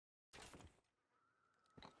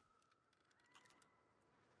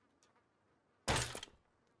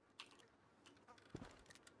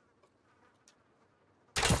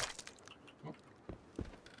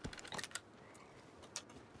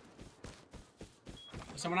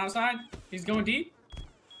Someone outside? He's going deep?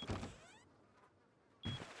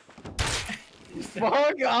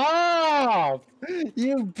 Fuck off!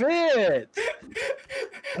 You bitch!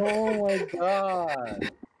 Oh my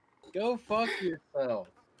god. Go fuck yourself.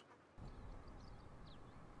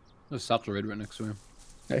 There's South Red right next to him.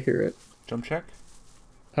 I hear it. Jump check.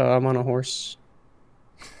 I'm on a horse.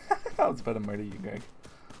 I was about to murder you, Greg.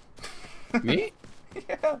 Me?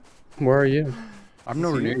 Yeah. Where are you? I'm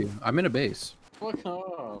nowhere near you. I'm in a base. Fuck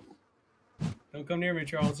off. Don't come near me,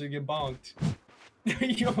 Charles, or you get bonked.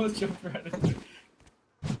 You almost jumped right into it.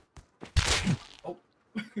 Oh.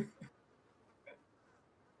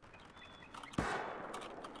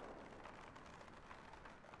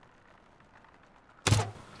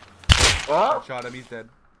 Oh! Shot him, he's dead.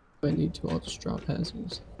 I need to. I'll just drop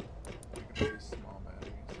hazards. Small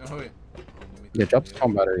batteries. Oh, wait. Yeah, drop small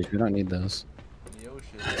batteries. We don't need those. Yo,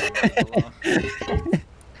 shit.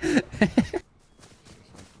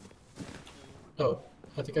 Oh,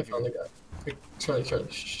 I think I found the guy. Quick, Charlie,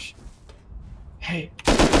 shh. Hey.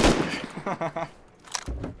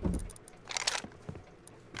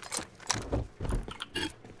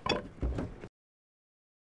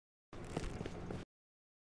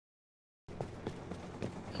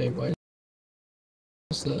 Hey, why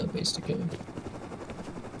is the base to kill? What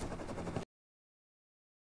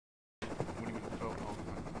do you mean?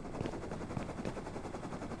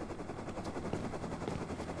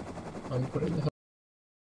 Oh, I'm putting the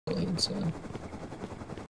hell inside.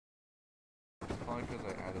 probably because I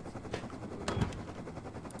added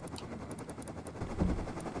something.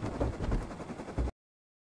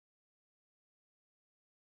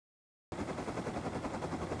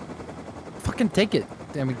 Fucking take it.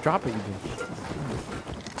 Damn, we drop it, you bitch.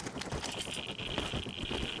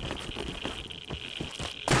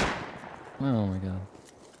 Oh my god.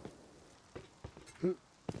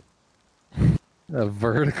 A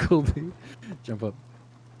vertical dude. Jump up.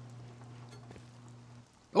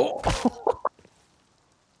 Oh!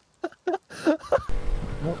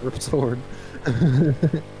 Oh, rip sword.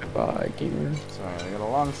 Goodbye, gamer. Sorry, I got a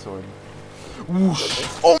long sword. Whoosh!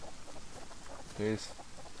 Oh! There's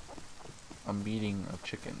a meeting of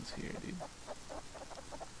chickens here, dude.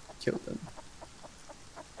 Kill them.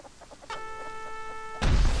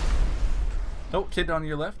 Oh, kid on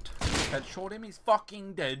your left. That shot him, he's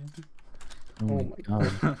fucking dead. Oh my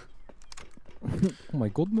god. Oh my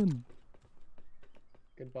god, man.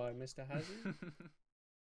 Goodbye, Mr. Hazard.